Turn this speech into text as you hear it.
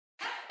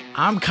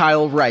I'm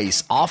Kyle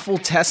Rice, awful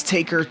test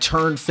taker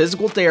turned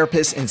physical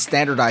therapist and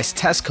standardized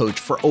test coach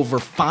for over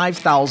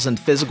 5,000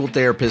 physical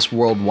therapists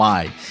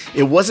worldwide.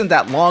 It wasn't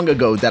that long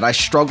ago that I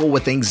struggled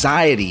with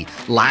anxiety,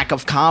 lack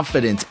of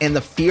confidence, and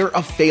the fear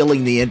of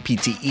failing the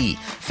NPTE.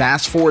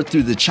 Fast forward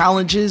through the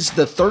challenges,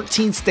 the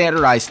 13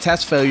 standardized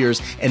test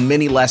failures, and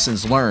many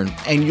lessons learned,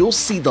 and you'll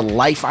see the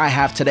life I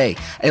have today,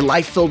 a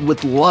life filled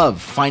with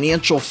love,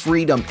 financial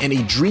freedom, and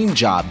a dream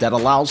job that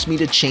allows me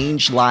to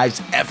change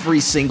lives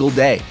every single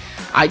day.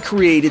 I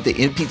created the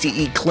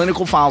NPTE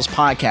Clinical Files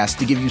podcast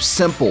to give you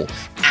simple,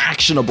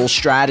 actionable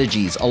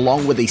strategies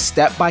along with a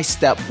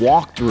step-by-step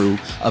walkthrough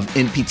of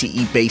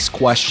NPTE-based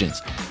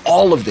questions.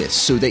 All of this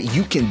so that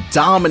you can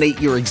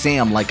dominate your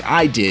exam like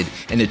I did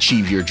and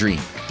achieve your dream.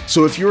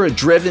 So if you're a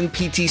driven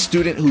PT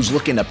student who's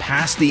looking to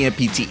pass the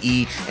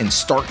NPTE and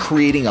start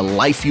creating a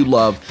life you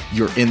love,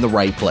 you're in the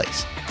right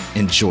place.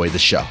 Enjoy the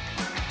show.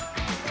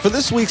 For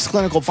this week's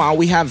clinical file,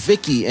 we have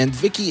Vicky, and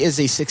Vicky is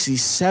a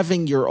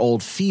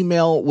 67-year-old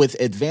female with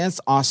advanced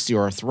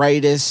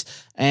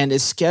osteoarthritis and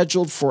is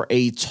scheduled for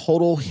a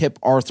total hip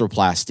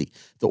arthroplasty.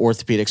 The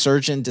orthopedic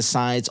surgeon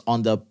decides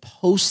on the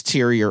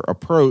posterior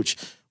approach.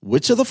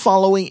 Which of the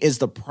following is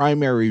the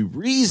primary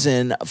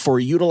reason for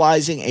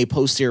utilizing a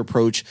posterior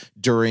approach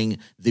during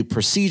the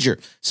procedure?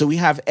 So we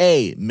have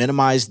A,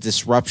 minimize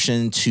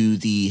disruption to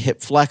the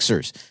hip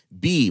flexors.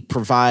 B,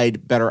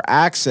 provide better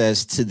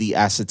access to the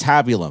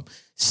acetabulum.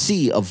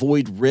 C,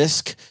 avoid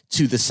risk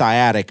to the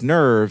sciatic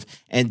nerve.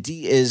 And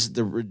D is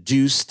the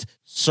reduced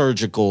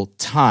surgical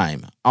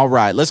time. All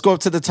right, let's go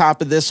up to the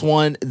top of this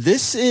one.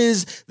 This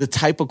is the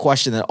type of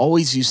question that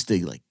always used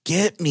to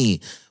get me,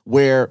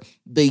 where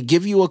they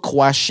give you a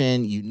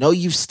question, you know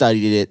you've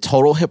studied it,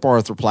 total hip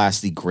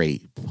arthroplasty,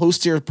 great.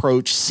 Posterior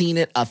approach, seen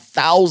it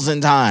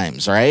 1,000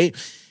 times, right?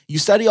 You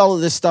study all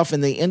of this stuff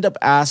and they end up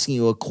asking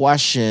you a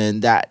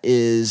question that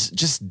is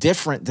just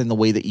different than the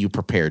way that you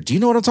prepared. Do you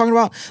know what I'm talking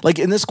about? Like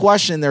in this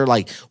question, they're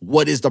like,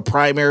 what is the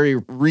primary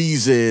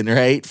reason,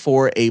 right,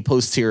 for a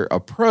posterior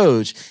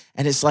approach?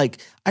 And it's like,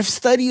 I've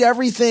studied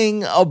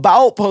everything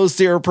about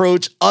posterior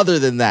approach other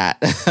than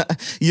that,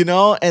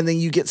 and then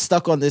you get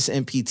stuck on this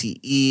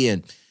NPTE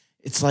and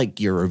it's like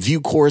your review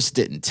course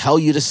didn't tell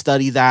you to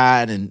study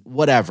that and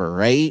whatever,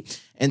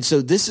 right? And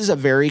so this is a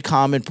very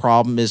common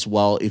problem as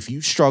well. If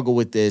you struggle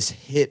with this,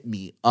 hit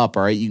me up,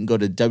 all right? You can go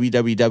to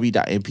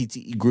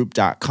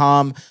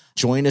www.mptegroup.com.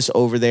 Join us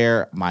over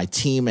there. My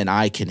team and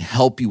I can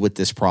help you with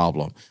this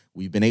problem.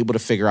 We've been able to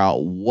figure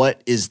out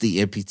what is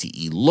the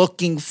NPTE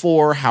looking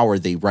for, how are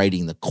they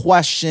writing the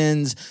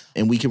questions,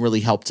 and we can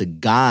really help to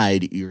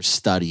guide your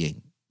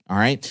studying, all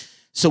right?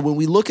 So when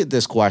we look at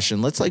this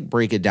question, let's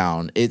break it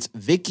down. It's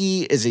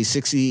Vicky is a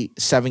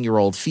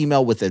 67-year-old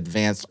female with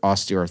advanced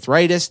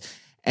osteoarthritis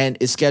and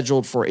is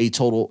scheduled for a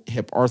total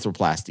hip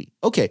arthroplasty.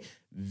 Okay,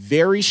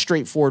 very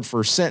straightforward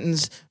first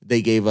sentence.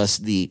 They gave us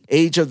the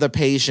age of the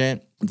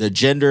patient, the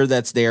gender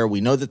that's there. We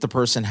know that the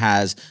person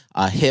has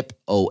a hip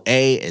OA,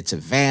 it's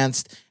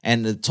advanced,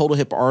 and the total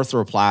hip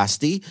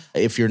arthroplasty.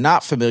 If you're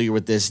not familiar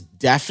with this,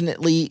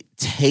 definitely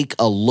take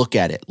a look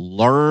at it.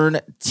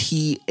 Learn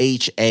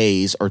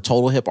THAs or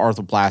total hip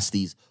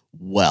arthroplasties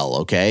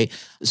well, okay?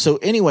 So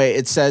anyway,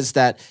 it says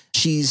that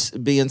she's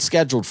being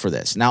scheduled for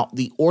this. Now,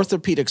 the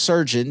orthopedic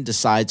surgeon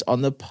decides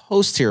on the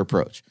posterior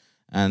approach.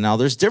 And now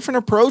there's different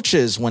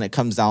approaches when it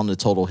comes down to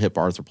total hip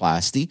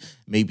arthroplasty.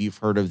 Maybe you've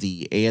heard of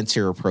the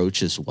anterior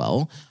approach as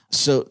well.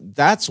 So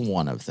that's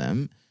one of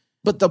them.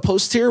 But the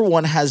posterior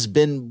one has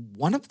been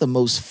one of the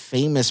most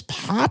famous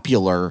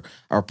popular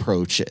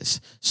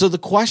approaches. So the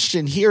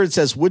question here, it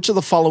says, which of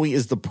the following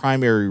is the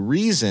primary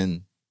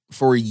reason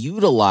for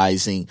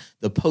utilizing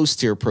the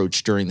posterior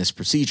approach during this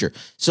procedure?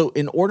 So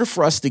in order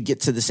for us to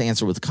get to this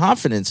answer with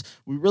confidence,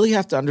 we really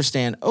have to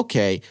understand,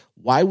 okay,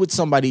 why would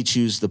somebody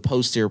choose the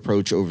posterior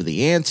approach over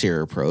the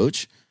anterior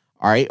approach,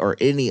 all right, or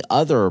any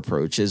other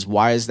approaches?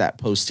 Why is that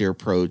posterior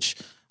approach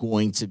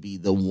going to be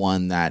the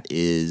one that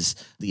is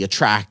the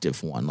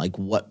attractive one? Like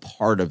what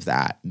part of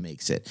that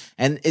makes it?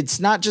 And it's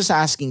not just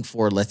asking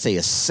for, let's say,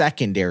 a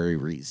secondary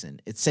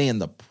reason. It's saying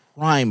the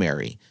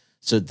primary.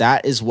 So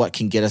that is what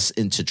can get us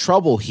into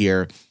trouble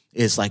here,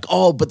 is like,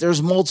 oh, but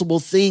there's multiple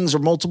things or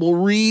multiple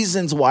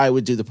reasons why I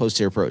would do the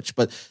posterior approach.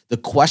 But the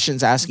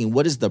question's asking,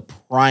 what is the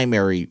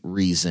primary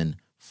reason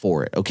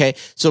for it? Okay.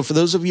 So for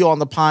those of you on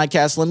the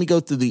podcast, let me go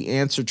through the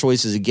answer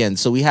choices again.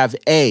 So we have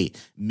A,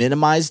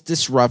 minimize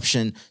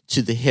disruption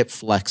to the hip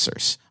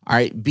flexors. All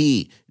right.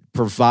 B,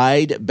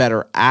 provide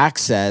better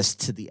access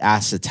to the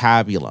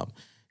acetabulum.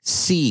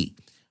 C,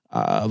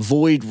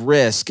 avoid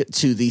risk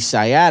to the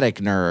sciatic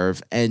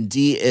nerve, and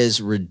D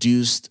is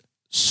reduced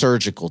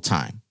surgical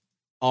time.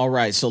 All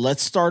right, so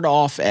let's start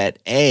off at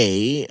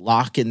A,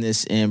 locking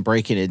this in,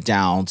 breaking it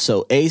down.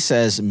 So A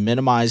says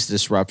minimize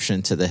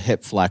disruption to the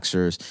hip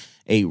flexors,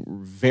 a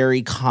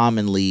very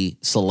commonly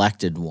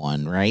selected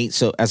one, right?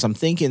 So as I'm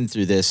thinking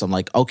through this, I'm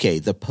like, okay,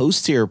 the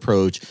posterior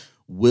approach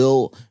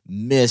will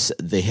miss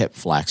the hip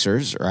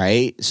flexors,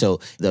 right? So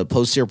the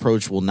posterior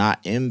approach will not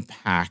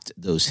impact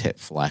those hip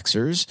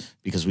flexors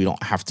because we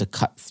don't have to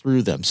cut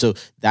through them. So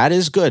that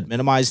is good.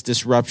 Minimize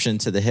disruption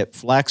to the hip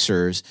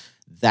flexors.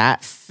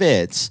 That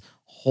fits.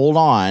 Hold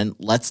on.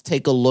 Let's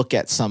take a look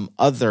at some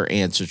other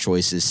answer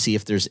choices, see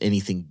if there's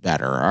anything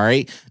better. All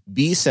right.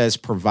 B says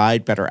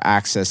provide better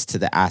access to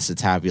the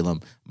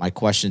acetabulum. My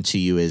question to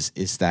you is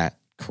that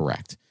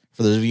correct?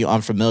 For those of you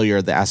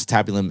unfamiliar, the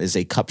acetabulum is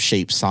a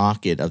cup-shaped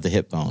socket of the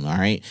hip bone, all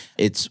right?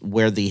 It's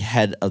where the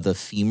head of the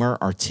femur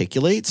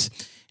articulates.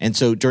 And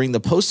so during the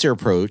posterior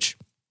approach,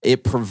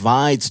 it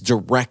provides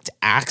direct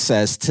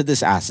access to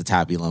this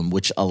acetabulum,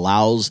 which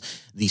allows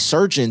the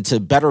surgeon to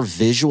better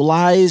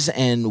visualize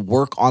and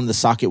work on the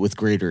socket with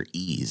greater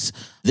ease.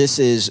 This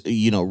is,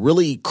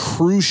 really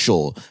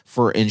crucial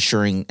for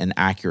ensuring an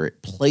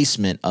accurate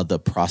placement of the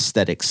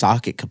prosthetic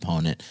socket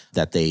component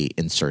that they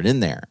insert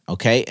in there,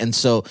 okay? And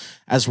so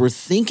as we're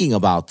thinking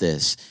about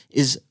this,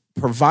 is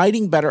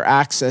providing better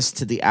access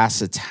to the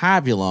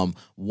acetabulum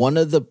one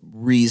of the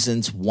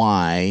reasons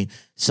why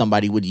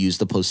somebody would use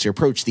the posterior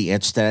approach? The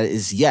answer to that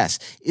is yes.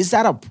 Is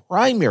that a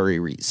primary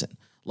reason?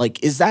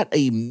 Like, is that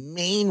a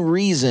main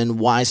reason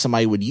why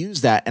somebody would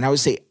use that? And I would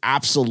say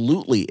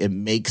absolutely. It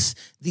makes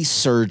the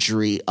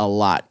surgery a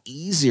lot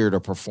easier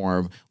to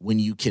perform when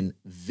you can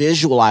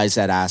visualize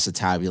that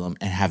acetabulum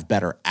and have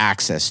better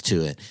access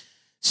to it.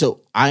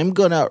 So I'm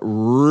going to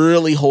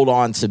really hold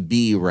on to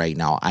B right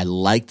now. I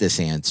like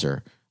this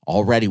answer.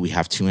 Already we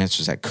have two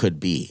answers that could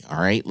be. All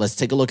right, let's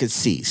take a look at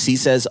C. C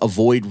says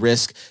avoid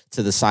risk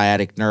to the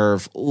sciatic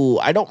nerve. Ooh,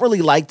 I don't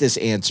really like this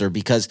answer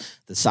because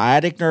the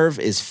sciatic nerve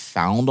is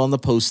found on the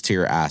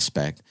posterior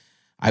aspect.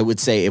 I would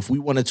say if we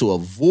wanted to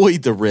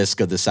avoid the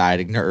risk of the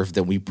sciatic nerve,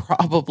 then we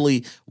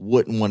probably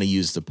wouldn't want to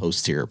use the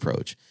posterior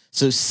approach.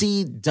 So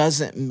C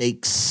doesn't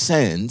make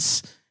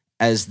sense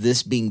as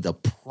this being the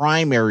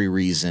primary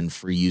reason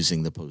for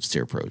using the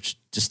posterior approach.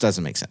 Just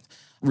doesn't make sense.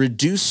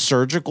 Reduce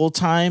surgical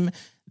time.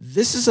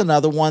 This is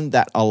another one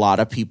that a lot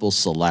of people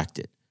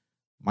selected.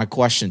 My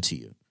question to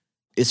you,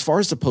 as far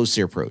as the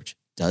posterior approach,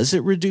 does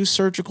it reduce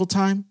surgical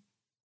time?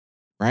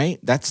 Right?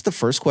 That's the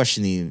first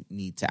question you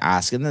need to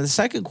ask. And then the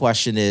second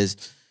question is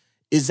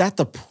that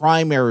the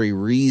primary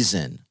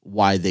reason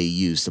why they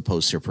use the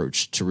posterior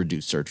approach to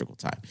reduce surgical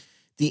time?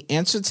 The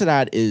answer to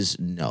that is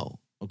no.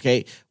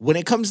 Okay. When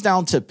it comes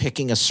down to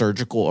picking a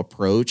surgical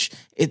approach,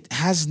 it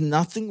has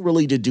nothing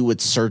really to do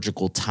with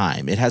surgical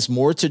time. It has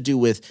more to do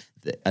with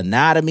the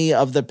anatomy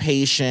of the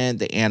patient,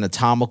 the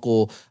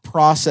anatomical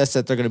process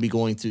that they're going to be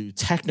going through,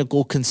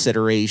 technical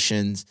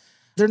considerations.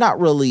 They're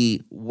not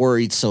really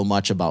worried so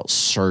much about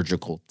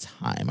surgical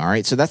time. All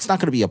right. So that's not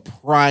going to be a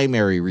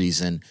primary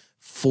reason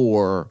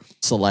for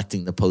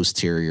selecting the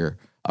posterior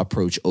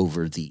approach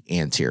over the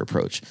anterior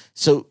approach.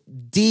 So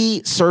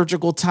D,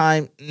 surgical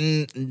time,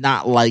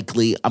 not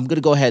likely. I'm going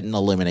to go ahead and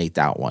eliminate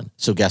that one.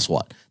 So guess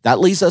what? That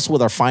leaves us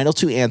with our final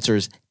two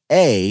answers.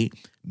 A,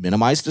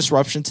 minimize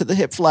disruption to the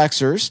hip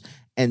flexors,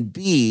 and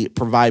B,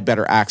 provide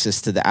better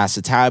access to the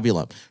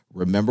acetabulum.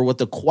 Remember what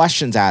the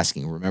question's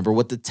asking. Remember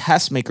what the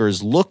test maker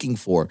is looking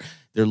for.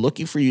 They're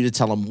looking for you to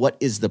tell them what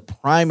is the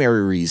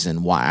primary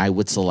reason why I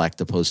would select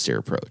the posterior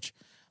approach.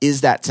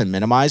 Is that to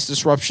minimize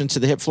disruption to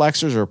the hip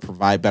flexors or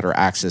provide better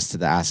access to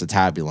the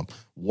acetabulum?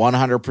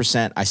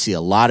 100%. I see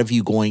a lot of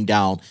you going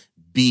down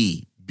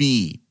B,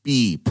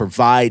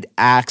 provide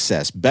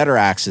access, better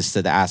access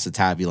to the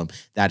acetabulum.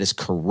 That is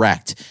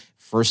correct.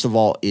 First of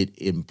all,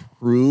 it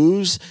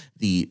improves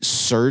the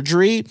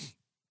surgery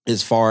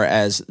as far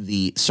as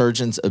the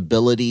surgeon's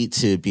ability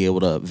to be able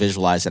to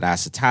visualize that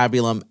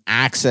acetabulum,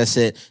 access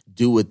it,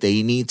 do what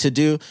they need to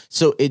do.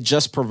 So it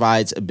just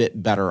provides a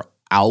bit better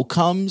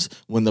outcomes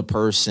when the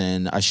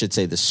person, I should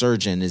say the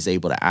surgeon, is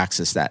able to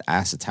access that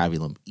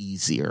acetabulum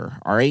easier.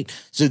 All right.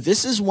 So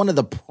this is one of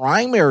the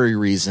primary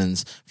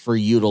reasons for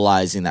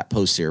utilizing that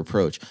posterior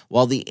approach.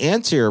 While the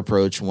anterior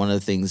approach, one of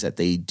the things that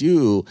they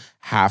do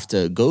have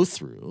to go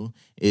through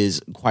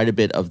is quite a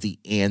bit of the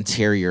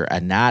anterior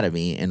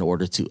anatomy in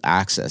order to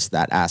access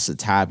that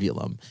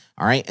acetabulum.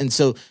 All right. And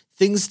so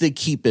things to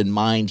keep in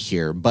mind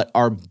here, but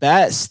our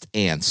best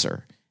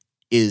answer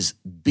is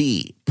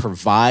B,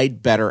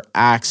 provide better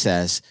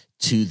access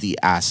to the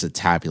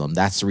acetabulum.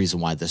 That's the reason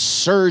why the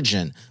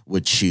surgeon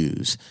would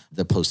choose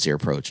the posterior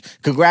approach.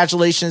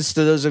 Congratulations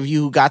to those of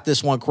you who got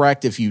this one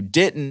correct. If you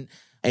didn't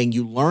and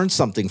you learned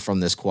something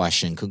from this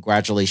question,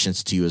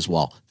 congratulations to you as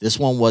well. This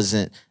one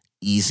wasn't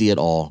easy at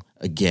all.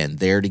 Again,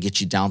 there to get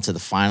you down to the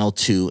final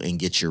two and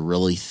get you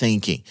really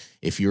thinking.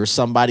 If you're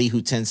somebody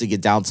who tends to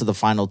get down to the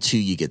final two,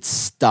 you get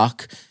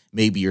stuck.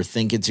 Maybe you're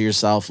thinking to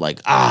yourself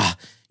like, I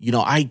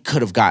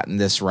could have gotten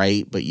this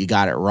right, but you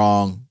got it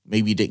wrong.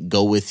 Maybe you didn't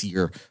go with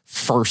your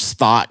first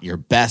thought, your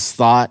best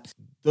thought.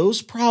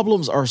 Those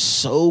problems are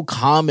so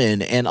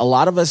common, and a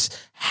lot of us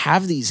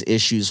have these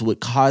issues, which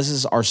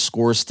causes our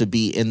scores to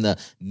be in the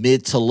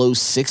mid to low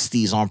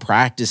 60s on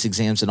practice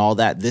exams and all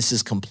that. This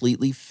is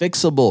completely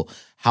fixable.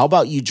 How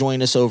about you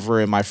join us over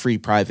in my free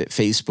private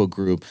Facebook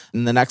group?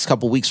 In the next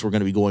couple of weeks, we're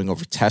going to be going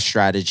over test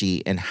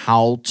strategy and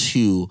how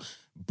to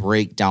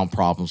break down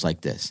problems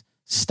like this.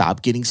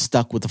 Stop getting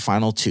stuck with the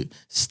final two.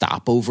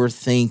 Stop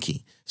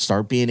overthinking.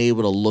 Start being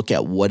able to look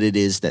at what it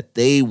is that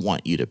they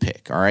want you to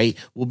pick, all right?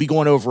 We'll be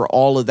going over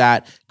all of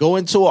that. Go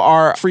into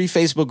our free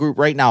Facebook group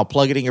right now.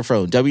 Plug it in your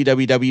phone,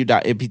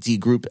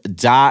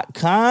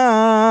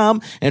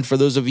 www.mptgroup.com. And for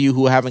those of you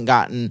who haven't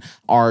gotten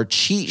our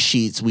cheat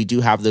sheets, we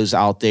do have those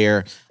out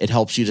there. It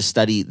helps you to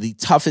study the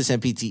toughest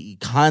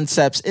MPTE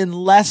concepts in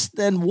less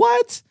than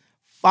what?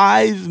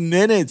 5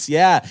 minutes.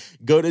 Yeah.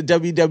 Go to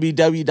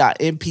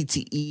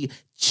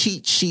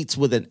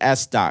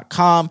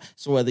www.mptecheatswithan.s.com.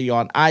 So whether you're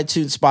on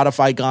iTunes,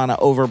 Spotify, Ghana,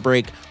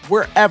 Overbreak,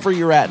 wherever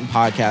you're at in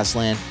podcast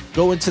land,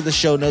 go into the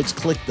show notes,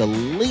 click the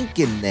link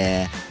in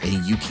there,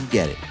 and you can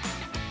get it.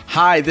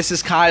 Hi, this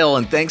is Kyle,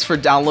 and thanks for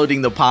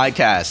downloading the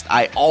podcast.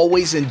 I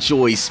always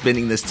enjoy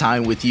spending this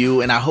time with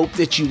you, and I hope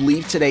that you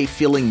leave today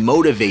feeling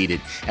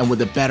motivated and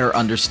with a better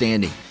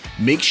understanding.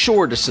 Make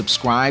sure to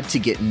subscribe to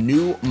get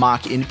new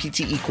mock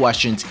NPTE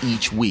questions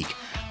each week.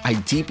 I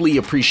deeply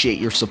appreciate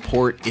your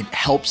support. It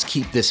helps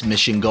keep this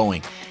mission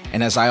going.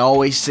 And as I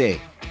always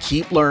say,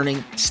 keep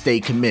learning,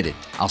 stay committed.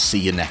 I'll see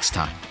you next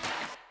time.